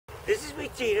This is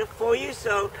Regina, 4 years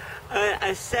old,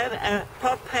 a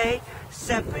puppy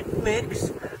separate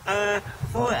mix, and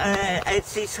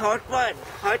she's heart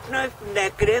nerve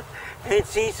negative, and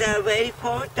she's ready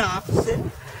for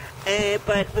adoption.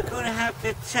 But we're going to have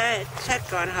to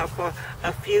check on her for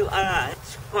a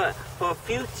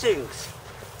few things.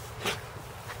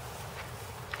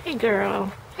 Hey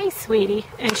girl, hey sweetie,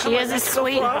 and she is a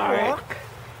sweetheart.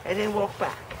 And then walk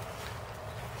back.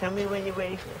 Tell me when you're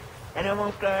ready for it. And I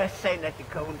won't say nothing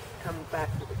coming back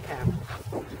to the camera.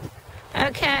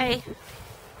 Okay.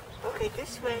 Okay,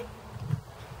 this way.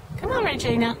 Come on,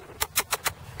 Regina.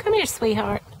 Come here,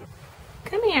 sweetheart.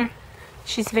 Come here.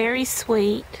 She's very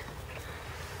sweet.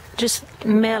 Just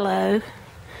mellow.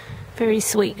 Very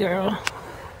sweet girl.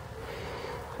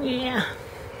 Yeah.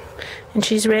 And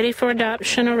she's ready for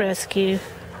adoption or rescue.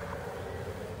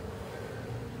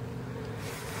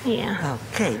 Yeah.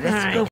 Okay, let's go.